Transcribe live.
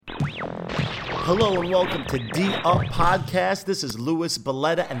Hello and welcome to D Up Podcast. This is Louis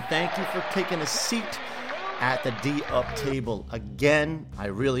Belletta, and thank you for taking a seat at the D Up table. Again, I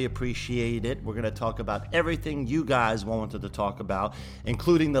really appreciate it. We're going to talk about everything you guys wanted to talk about,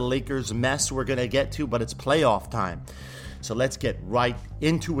 including the Lakers mess we're going to get to, but it's playoff time. So let's get right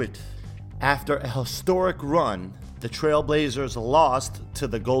into it. After a historic run, the Trailblazers lost to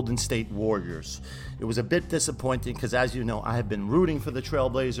the Golden State Warriors. It was a bit disappointing because, as you know, I have been rooting for the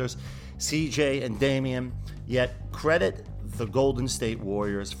Trailblazers, CJ and Damian, yet credit the Golden State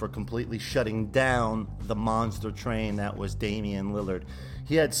Warriors for completely shutting down the monster train that was Damian Lillard.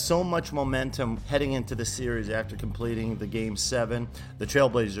 He had so much momentum heading into the series after completing the Game 7. The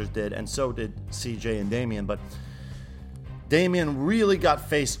Trailblazers did, and so did CJ and Damian, but Damian really got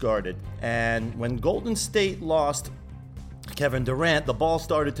face guarded, and when Golden State lost Kevin Durant, the ball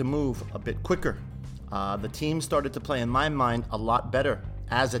started to move a bit quicker. The team started to play, in my mind, a lot better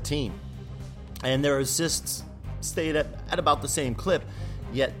as a team, and their assists stayed at about the same clip,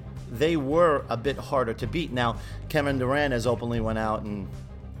 yet they were a bit harder to beat. Now, Kevin Durant has openly went out and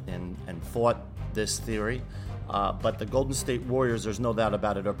fought this theory. But the Golden State Warriors, there's no doubt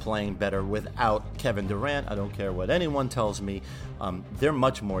about it, are playing better without Kevin Durant. I don't care what anyone tells me. They're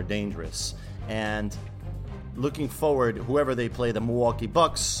much more dangerous. And looking forward, whoever they play, the Milwaukee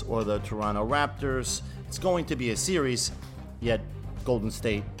Bucks or the Toronto Raptors, it's going to be a series, yet Golden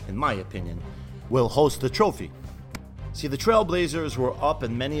State, in my opinion, will host the trophy. See, the Trailblazers were up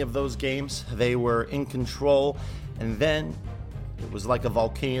in many of those games. They were in control, and then it was like a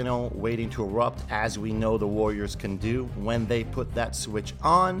volcano waiting to erupt, as we know the Warriors can do. When they put that switch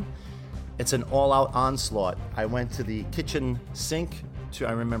on, it's an all-out onslaught. I went to the kitchen sink.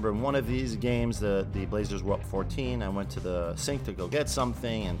 I remember in one of these games, the Blazers were up 14. I went to the sink to go get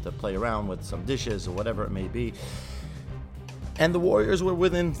something and to play around with some dishes or whatever it may be. And the Warriors were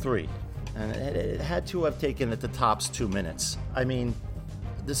within 3. And it had to have taken at the tops 2 minutes. I mean,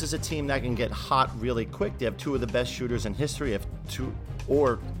 this is a team that can get hot really quick. They have 2 of the best shooters in history. They have two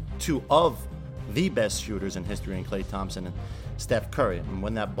of the best shooters in history in Klay Thompson and Steph Curry. And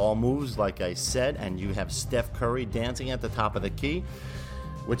when that ball moves, like I said, and you have Steph Curry dancing at the top of the key,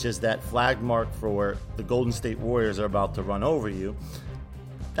 which is that flag mark for where the Golden State Warriors are about to run over you,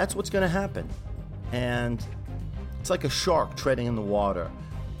 that's what's going to happen. And it's like a shark treading in the water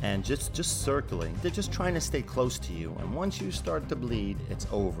and just circling. They're just trying to stay close to you. And once you start to bleed, it's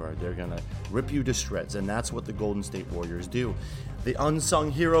over. They're going to rip you to shreds. And that's what the Golden State Warriors do. The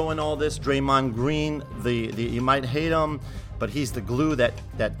unsung hero in all this, Draymond Green, you might hate him, but he's the glue that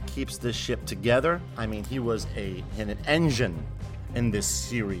keeps this ship together. I mean, he was an engine in this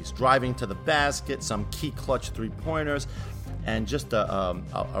series, driving to the basket, some key clutch three-pointers, and just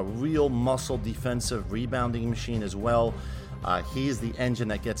a real muscle defensive rebounding machine as well. He's the engine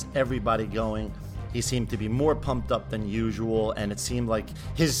that gets everybody going. He seemed to be more pumped up than usual, and it seemed like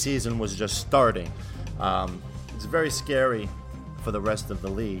his season was just starting. It's very scary for the rest of the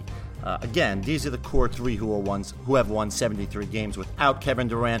league. Again, these are the core 3 who have won 73 games without Kevin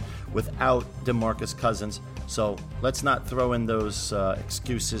Durant, without DeMarcus Cousins. So let's not throw in those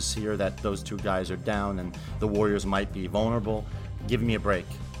excuses here that those 2 guys are down and the Warriors might be vulnerable. Give me a break.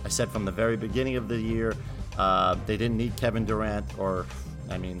 I said from the very beginning of the year, they didn't need Kevin Durant, I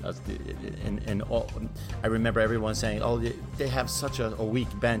remember everyone saying, oh, they have such a weak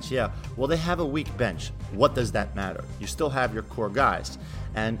bench. Yeah, well, they have a weak bench. What does that matter? You still have your core guys,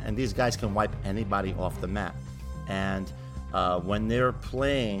 and these guys can wipe anybody off the mat. And when they're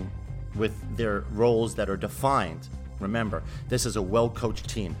playing with their roles that are defined, remember, this is a well-coached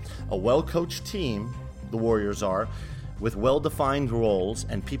team. A well-coached team, the Warriors are, with well-defined roles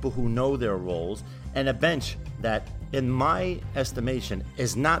and people who know their roles, and a bench that, in my estimation,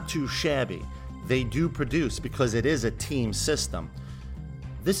 is not too shabby. They do produce because it is a team system.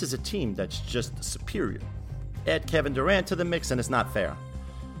 This is a team that's just superior. Add Kevin Durant to the mix and it's not fair.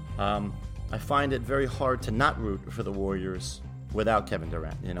 I find it very hard to not root for the Warriors without Kevin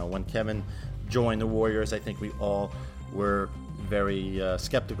Durant. You know, when Kevin joined the Warriors, I think we all were very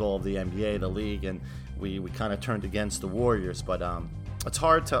skeptical of the NBA, the league, and we kind of turned against the Warriors. But it's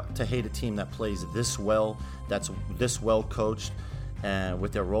hard to hate a team that plays this well, that's this well coached, and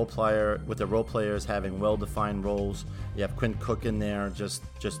with their role players having well-defined roles. You have Quinn Cook in there, just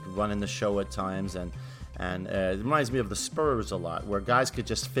running the show at times, and it reminds me of the Spurs a lot, where guys could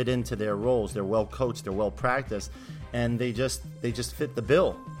just fit into their roles. They're well coached, they're well practiced, and they just fit the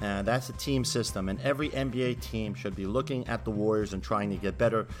bill. And that's a team system, and every NBA team should be looking at the Warriors and trying to get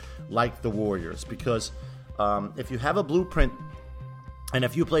better like the Warriors, because if you have a blueprint, and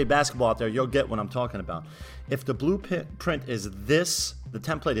if you play basketball out there, you'll get what I'm talking about. If the blueprint is this, the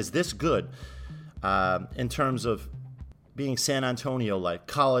template is this good, in terms of being San Antonio-like,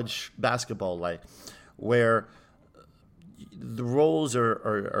 college basketball-like, where the roles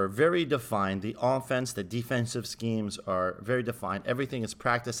are very defined. The offense, the defensive schemes are very defined. Everything is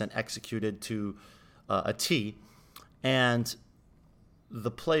practiced and executed to a T. And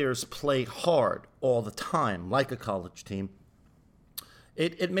the players play hard all the time, like a college team.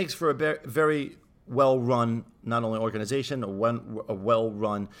 It makes for a very well-run, not only organization, a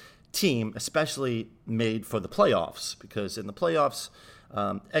well-run team, especially made for the playoffs, because in the playoffs,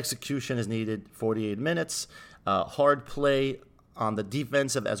 execution is needed 48 minutes. Hard play on the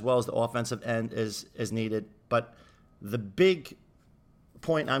defensive as well as the offensive end is needed. But the big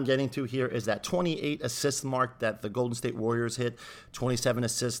point I'm getting to here is that 28 assist mark that the Golden State Warriors hit, 27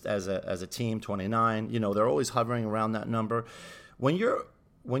 assists as a team, 29. They're always hovering around that number. When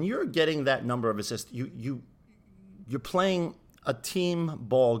you're getting that number of assists, you're playing a team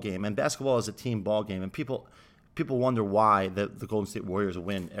ball game, and basketball is a team ball game, and people wonder why the Golden State Warriors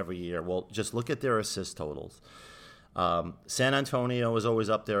win every year. Well, just look at their assist totals. San Antonio is always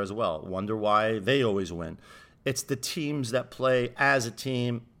up there as well. Wonder why they always win. It's the teams that play as a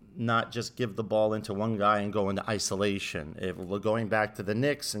team, not just give the ball into one guy and go into isolation. If we're going back to the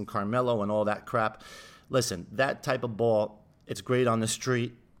Knicks and Carmelo and all that crap, listen, that type of ball, it's great on the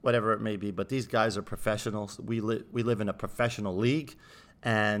street, whatever it may be, but these guys are professionals. We live in a professional league,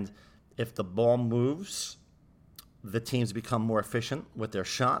 and if the ball moves, the teams become more efficient with their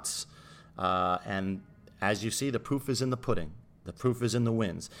shots. And as you see, the proof is in the pudding. The proof is in the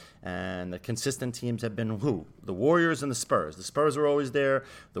wins. And the consistent teams have been who? The Warriors and the Spurs. The Spurs are always there.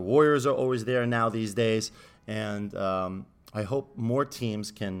 The Warriors are always there now these days. And I hope more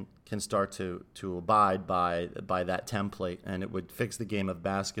teams can start to abide by that template, and it would fix the game of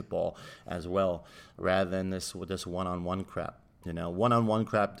basketball as well, rather than this one-on-one crap. One-on-one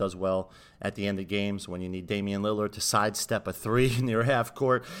crap does well at the end of games when you need Damian Lillard to sidestep a three near half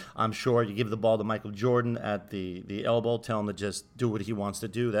court. I'm sure you give the ball to Michael Jordan at the elbow, tell him to just do what he wants to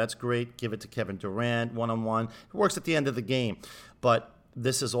do. That's great. Give it to Kevin Durant one-on-one. It works at the end of the game. But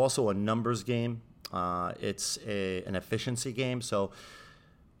this is also a numbers game. It's an efficiency game. So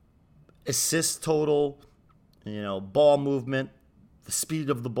assist total, ball movement, the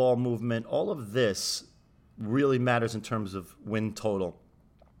speed of the ball movement, all of this really matters in terms of win total.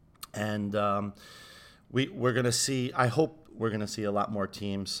 And we're going to see, I hope we're going to see a lot more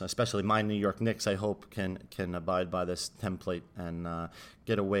teams, especially my New York Knicks, I hope can abide by this template and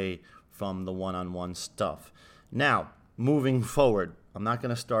get away from the one-on-one stuff. Now, moving forward, I'm not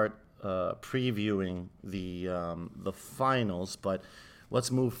going to start previewing the finals, but let's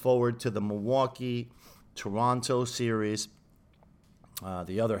move forward to the Milwaukee-Toronto series,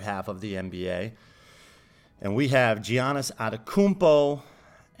 the other half of the NBA. And we have Giannis Antetokounmpo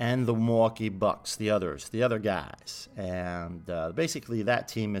and the Milwaukee Bucks, the other guys. And basically that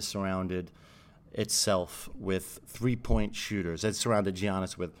team has surrounded itself with three-point shooters. It's surrounded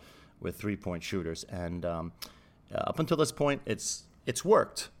Giannis with three-point shooters. And up until this point, it's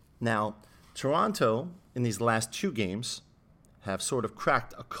worked. Now, Toronto, in these last two games, have sort of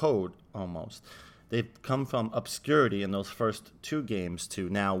cracked a code almost. They've come from obscurity in those first two games to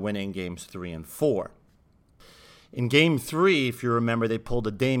now winning games 3 and 4. In Game 3, if you remember, they pulled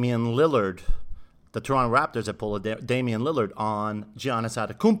a Damian Lillard. The Toronto Raptors had pulled a Damian Lillard on Giannis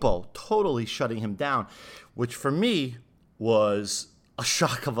Antetokounmpo, totally shutting him down, which for me was a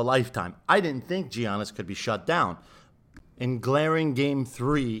shock of a lifetime. I didn't think Giannis could be shut down. In glaring Game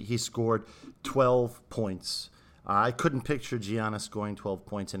 3, he scored 12 points. I couldn't picture Giannis scoring 12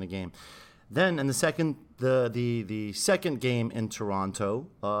 points in a game. Then in the second game in Toronto,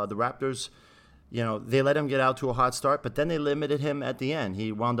 the Raptors, they let him get out to a hot start, but then they limited him at the end.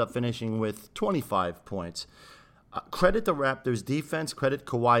 He wound up finishing with 25 points. Credit the Raptors defense. Credit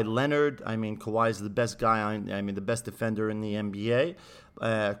Kawhi Leonard. I mean, Kawhi's the best guy, the best defender in the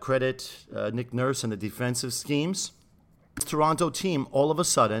NBA. Credit Nick Nurse and the defensive schemes. This Toronto team, all of a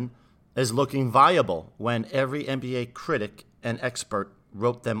sudden, is looking viable when every NBA critic and expert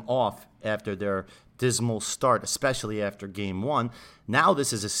wrote them off after their dismal start, especially after Game 1. Now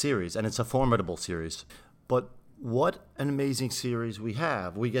this is a series, and it's a formidable series. But what an amazing series we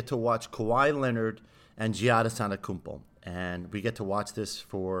have. We get to watch Kawhi Leonard and Giannis Antetokounmpo, and we get to watch this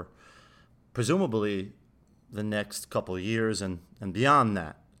for presumably the next couple of years and beyond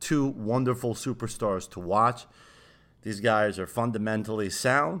that. Two wonderful superstars to watch. These guys are fundamentally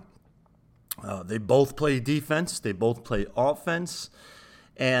sound. They both play defense. They both play offense.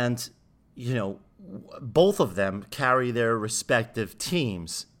 And, both of them carry their respective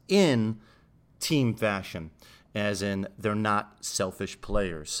teams in team fashion. as in they're not selfish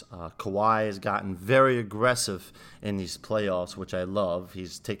players. Kawhi has gotten very aggressive in these playoffs, which I love.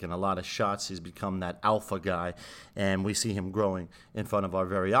 He's taken a lot of shots. He's become that alpha guy, and we see him growing in front of our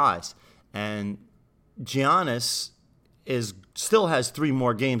very eyes. And Giannis still has 3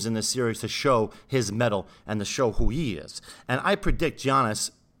 more games in this series to show his mettle and to show who he is. And I predict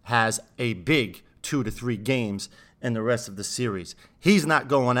Giannis has a big 2 to 3 games in the rest of the series. He's not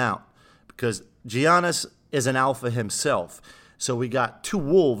going out because Giannis is an alpha himself. So we got 2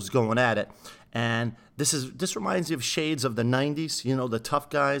 wolves going at it. And this reminds me of shades of the 90s, the tough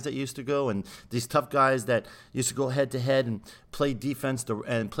guys that used to go, and these tough guys that used to go head to head and play defense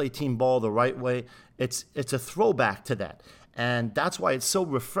and play team ball the right way. It's a throwback to that. And that's why it's so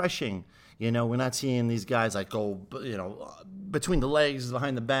refreshing. We're not seeing these guys like go, between the legs,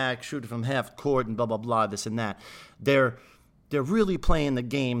 behind the back, shoot from half court and blah, blah, blah, this and that. They're really playing the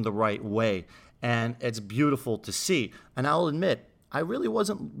game the right way. And it's beautiful to see. And I'll admit, I really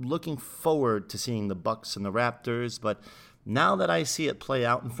wasn't looking forward to seeing the Bucks and the Raptors, but now that I see it play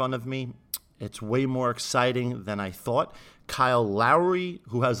out in front of me, it's way more exciting than I thought. Kyle Lowry,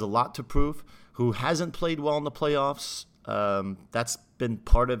 who has a lot to prove, who hasn't played well in the playoffs, that's been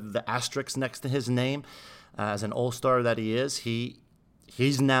part of the asterisk next to his name. As an all-star that he is,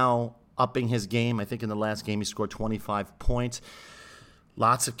 he's now upping his game. I think in the last game he scored 25 points.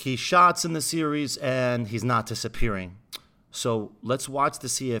 Lots of key shots in the series, and he's not disappearing. So let's watch to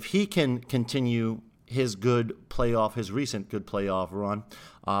see if he can continue his recent good playoff run.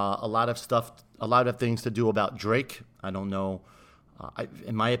 A lot of things to do about Drake. I don't know.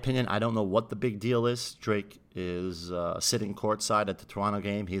 In my opinion, I don't know what the big deal is. Drake is sitting courtside at the Toronto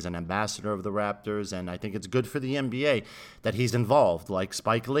game. He's an ambassador of the Raptors, and I think it's good for the NBA that he's involved, like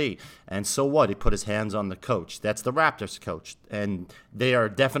Spike Lee. And so what? He put his hands on the coach. That's the Raptors coach, and they are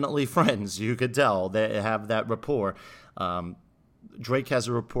definitely friends. You could tell they have that rapport. Drake has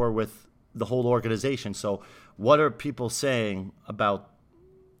a rapport with the whole organization. So what are people saying about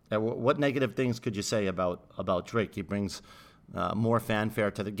what negative things could you say about Drake? He brings more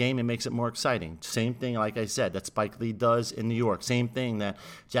fanfare to the game. It makes it more exciting. Same thing, like I said, that Spike Lee does in New York. Same thing that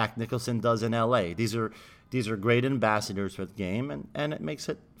Jack Nicholson does in L.A. These are great ambassadors for the game, and it makes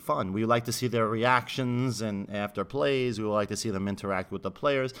it fun. We like to see their reactions and after plays. We like to see them interact with the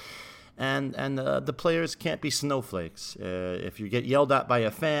players. And the players can't be snowflakes. If you get yelled at by a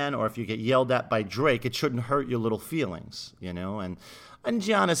fan or if you get yelled at by Drake, it shouldn't hurt your little feelings, And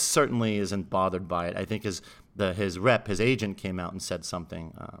Giannis certainly isn't bothered by it. I think his agent came out and said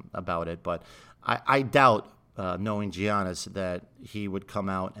something about it. But I doubt, knowing Giannis, that he would come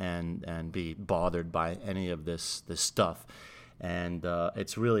out and be bothered by any of this stuff. And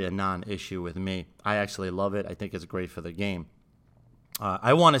it's really a non-issue with me. I actually love it. I think it's great for the game.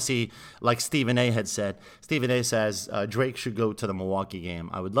 I want to see, like Stephen A. had said, Stephen A. says Drake should go to the Milwaukee game.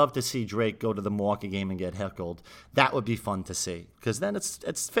 I would love to see Drake go to the Milwaukee game and get heckled. That would be fun to see, because then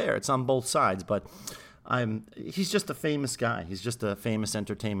it's fair. It's on both sides. But he's just a famous guy. He's just a famous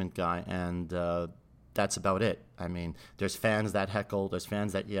entertainment guy, and that's about it. I mean, there's fans that heckle, there's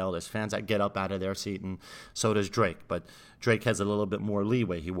fans that yell, there's fans that get up out of their seat, and so does Drake. But Drake has a little bit more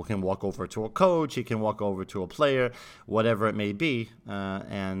leeway. He can walk over to a coach, he can walk over to a player, whatever it may be.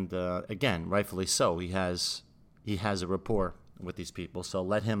 And again, rightfully so. He has a rapport with these people. So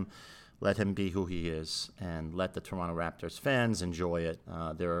let him be who he is, and let the Toronto Raptors fans enjoy it.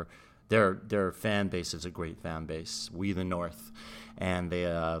 Their fan base is a great fan base. We the North, and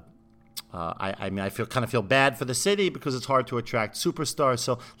they. I feel bad for the city because it's hard to attract superstars.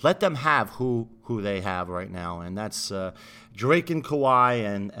 So let them have who they have right now, and that's Drake and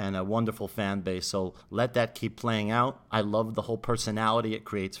Kawhi and a wonderful fan base. So let that keep playing out. I love the whole personality it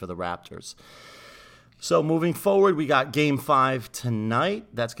creates for the Raptors. So moving forward, we got Game 5 tonight.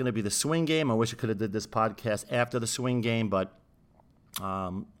 That's going to be the swing game. I wish I could have did this podcast after the swing game, but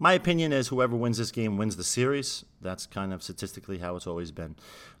my opinion is whoever wins this game wins the series. That's kind of statistically how it's always been.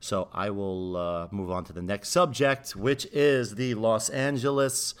 So I will move on to the next subject, which is the Los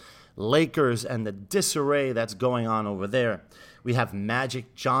Angeles Lakers and the disarray that's going on over there. We have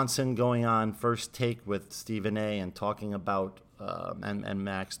Magic Johnson going on First Take with Stephen A. and talking about and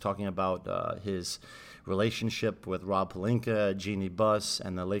Max talking about his relationship with Rob Pelinka, Jeannie Buss,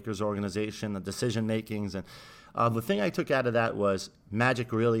 and the Lakers organization, the decision makings. And the thing I took out of that was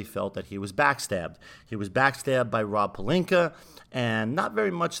Magic really felt that he was backstabbed. He was backstabbed by Rob Pelinka, and not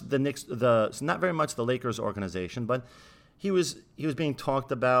very much the Lakers organization, but he was being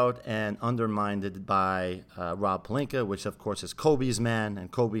talked about and undermined by Rob Pelinka, which of course is Kobe's man,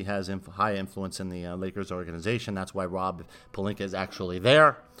 and Kobe has high influence in the Lakers organization. That's why Rob Pelinka is actually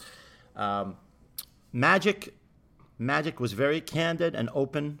there. Magic Magic was very candid and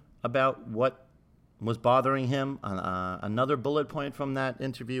open about what was bothering him. Another bullet point from that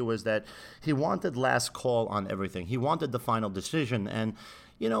interview was that he wanted last call on everything. He wanted the final decision, and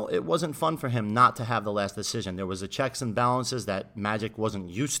it wasn't fun for him not to have the last decision. There was a checks and balances that Magic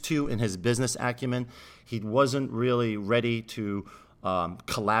wasn't used to in his business acumen. He wasn't really ready to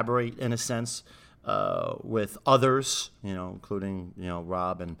collaborate in a sense with others, including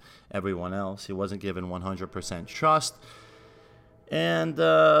Rob and everyone else. He wasn't given 100% trust. And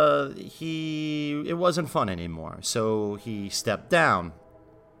it wasn't fun anymore, so he stepped down.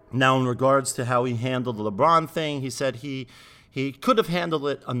 Now, in regards to how he handled the LeBron thing, he said he could have handled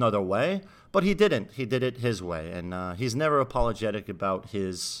it another way, but he didn't. He did it his way, and he's never apologetic about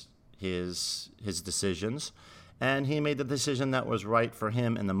his decisions. And he made the decision that was right for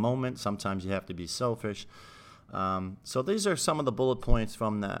him in the moment. Sometimes you have to be selfish. So these are some of the bullet points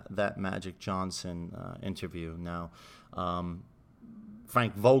from that Magic Johnson interview. Now,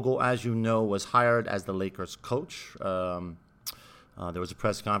 Frank Vogel, as you know, was hired as the Lakers coach. There was a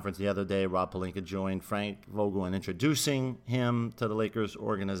press conference the other day. Rob Pelinka joined Frank Vogel in introducing him to the Lakers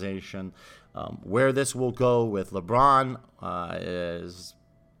organization. Where this will go with LeBron is,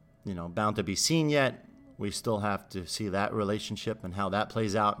 bound to be seen yet. We still have to see that relationship and how that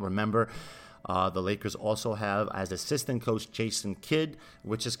plays out. Remember, the Lakers also have as assistant coach Jason Kidd,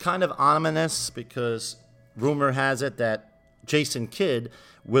 which is kind of ominous because rumor has it that Jason Kidd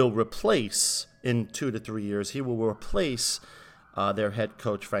will replace, in 2 to 3 years, he will replace their head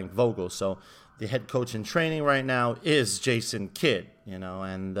coach Frank Vogel. So the head coach in training right now is Jason Kidd,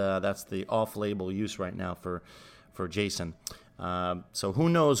 and that's the off-label use right now for Jason. So who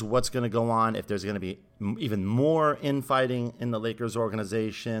knows what's going to go on, if there's going to be even more infighting in the Lakers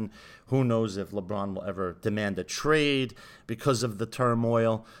organization. Who knows if LeBron will ever demand a trade because of the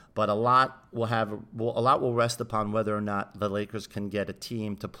turmoil. But a lot will rest upon whether or not the Lakers can get a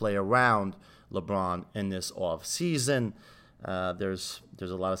team to play around LeBron in this off season. There's a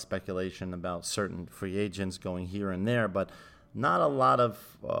lot of speculation about certain free agents going here and there, but not a lot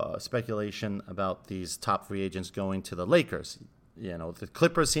of speculation about these top free agents going to the Lakers. The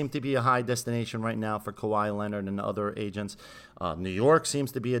Clippers seem to be a high destination right now for Kawhi Leonard and other agents. New York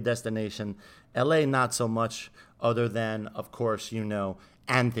seems to be a destination. LA, not so much, other than, of course,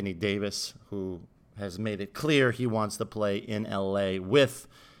 Anthony Davis, who has made it clear he wants to play in LA with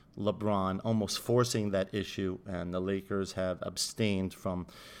LeBron, almost forcing that issue, and the Lakers have abstained from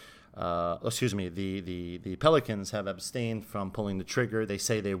the Pelicans have abstained from pulling the trigger. They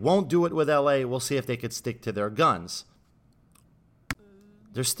say they won't do it with LA. We'll see if they could stick to their guns.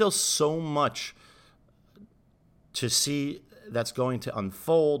 There's still so much to see that's going to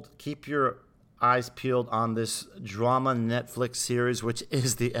unfold. Keep your eyes peeled on this drama Netflix series, which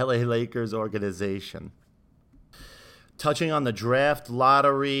is the LA Lakers organization. Touching on the draft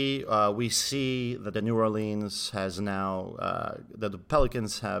lottery, we see that the New Orleans has now, the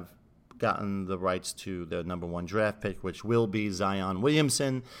Pelicans have gotten the rights to the number 1 draft pick, which will be Zion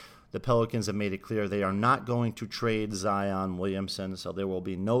Williamson. The Pelicans have made it clear they are not going to trade Zion Williamson, so there will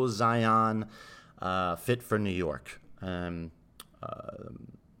be no Zion fit for New York. The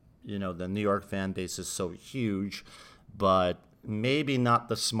New York fan base is so huge, but maybe not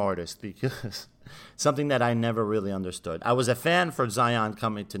the smartest, because something that I never really understood. I was a fan for Zion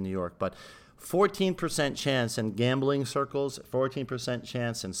coming to New York, but 14% chance in gambling circles, 14%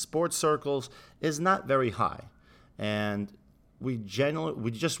 chance in sports circles is not very high. And we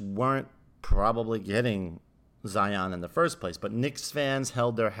just weren't probably getting Zion in the first place. But Knicks fans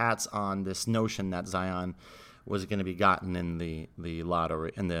held their hats on this notion that Zion was going to be gotten in the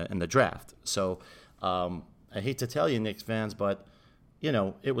lottery, in the draft. So I hate to tell you, Knicks fans, but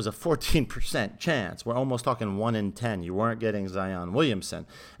it was a 14% chance. We're almost talking 1 in 10. You weren't getting Zion Williamson.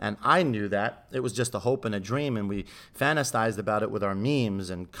 And I knew that. It was just a hope and a dream, and we fantasized about it with our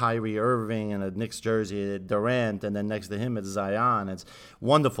memes, and Kyrie Irving in a Knicks jersey, Durant, and then next to him it's Zion. It's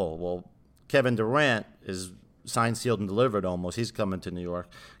wonderful. Well, Kevin Durant is signed, sealed, and delivered almost. He's coming to New York.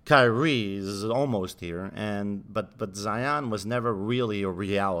 Kyrie is almost here, but Zion was never really a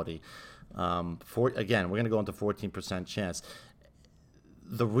reality. Again, we're going to go into 14% chance.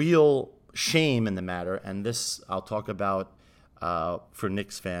 The real shame in the matter, and this I'll talk about for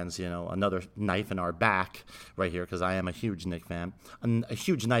Knicks fans, another knife in our back right here, because I am a huge Knicks fan. And a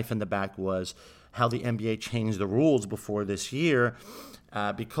huge knife in the back was how the NBA changed the rules before this year,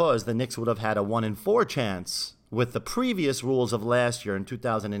 because the Knicks would have had a 1 in 4 chance with the previous rules of last year in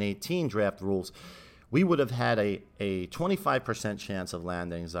 2018 draft rules. We would have had a 25% chance of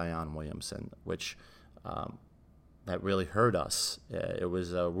landing Zion Williamson, which that really hurt us. It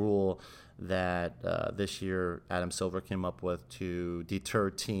was a rule that this year Adam Silver came up with to deter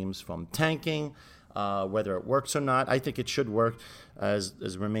teams from tanking. Whether it works or not, I think it should work, as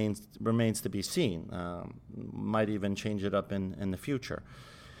remains to be seen. Might even change it up in the future.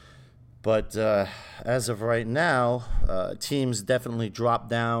 But as of right now, teams definitely dropped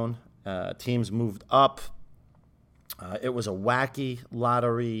down. Teams moved up. It was a wacky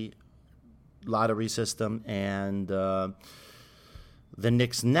lottery system, and the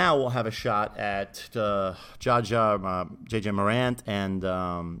Knicks now will have a shot at J.J. Morant and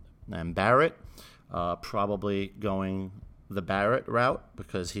Barrett. Probably going the Barrett route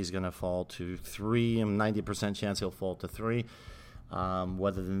because he's going to fall to 3, and 90% chance he'll fall to 3.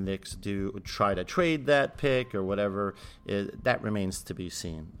 Whether the Knicks try to trade that pick or whatever, that remains to be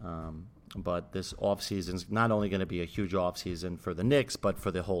seen. But this offseason is not only going to be a huge offseason for the Knicks, but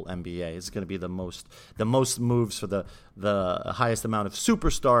for the whole NBA. It's going to be the most moves for the highest amount of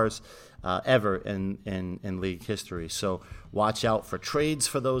superstars ever in league history. So watch out for trades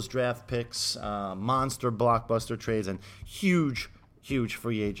for those draft picks, monster blockbuster trades, and huge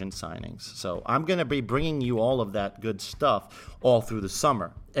free agent signings. So I'm going to be bringing you all of that good stuff all through the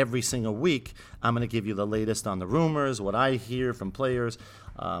summer. Every single week, I'm going to give you the latest on the rumors, what I hear from players.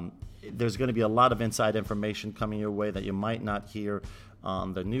 There's going to be a lot of inside information coming your way that you might not hear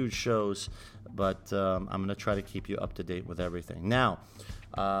on the news shows, but I'm going to try to keep you up to date with everything. Now,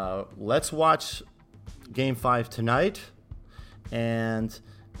 let's watch Game 5 tonight and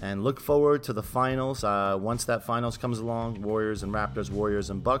look forward to the finals. Once that finals comes along, Warriors and Raptors, Warriors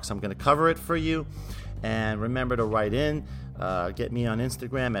and Bucks, I'm going to cover it for you. And remember to write in. Get me on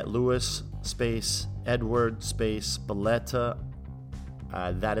Instagram at Louis_Edward_Belletta.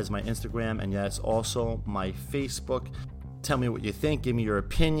 That is my Instagram, and that's also my Facebook. Tell me what you think. Give me your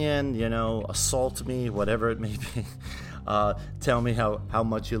opinion. Assault me, whatever it may be. Tell me how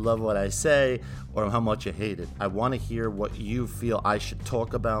much you love what I say or how much you hate it. I want to hear what you feel I should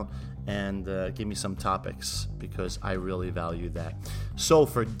talk about, and give me some topics because I really value that. So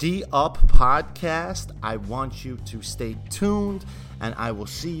for D Up Podcast, I want you to stay tuned, and I will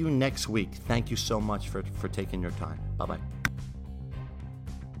see you next week. Thank you so much for taking your time. Bye-bye.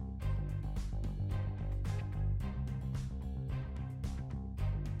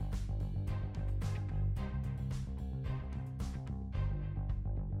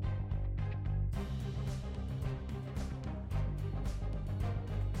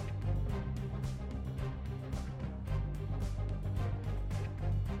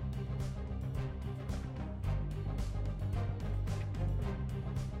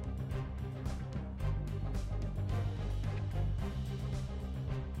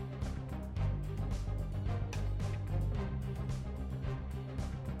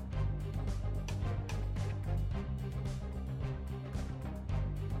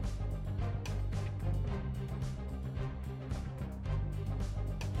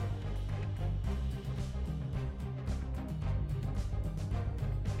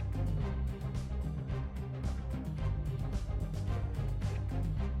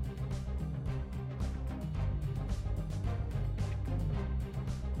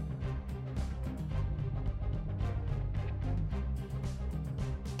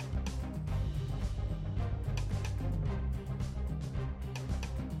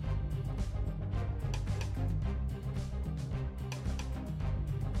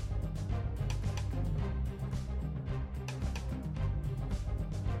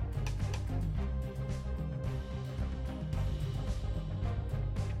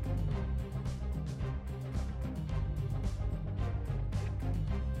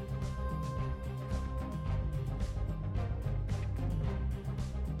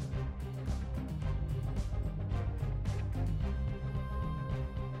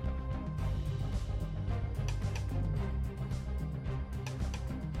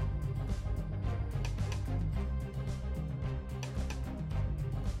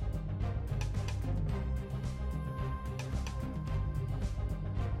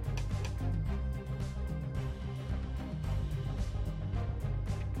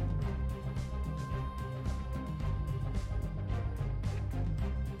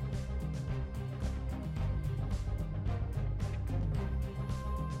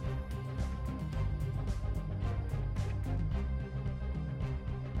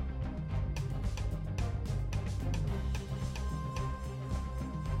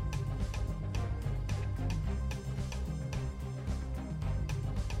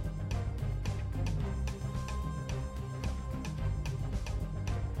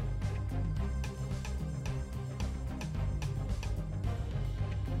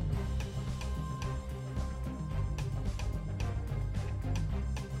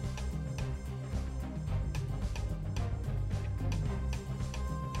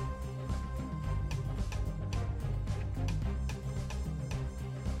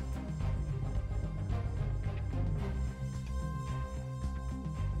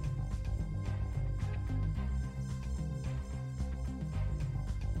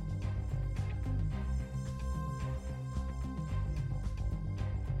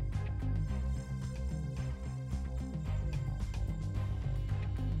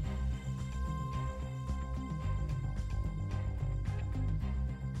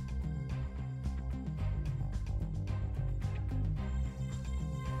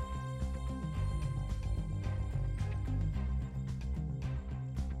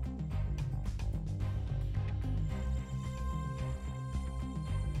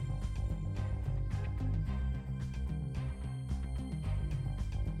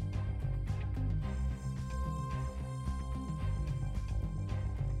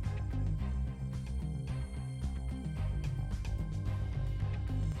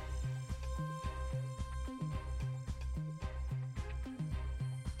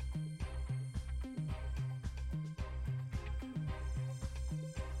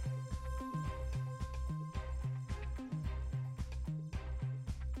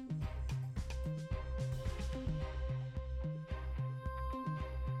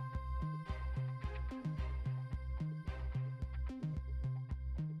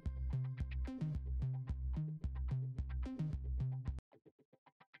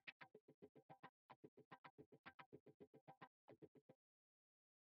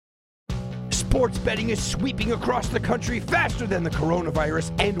 Sports betting is sweeping across the country faster than the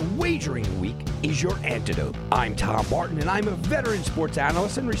coronavirus, and Wagering Week is your antidote. I'm Tom Martin, and I'm a veteran sports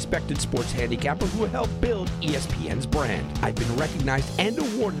analyst and respected sports handicapper who helped build ESPN's brand. I've been recognized and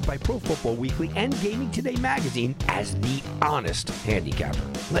awarded by Pro Football Weekly and Gaming Today magazine as the honest handicapper.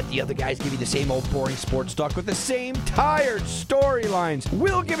 Let the other guys give you the same old boring sports talk with the same tired storylines.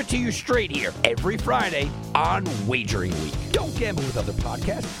 We'll give it to you straight here every Friday on Wagering Week. Don't gamble with other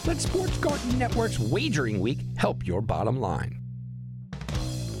podcasts. Let Sports Garden Network's Wagering Week help your bottom line.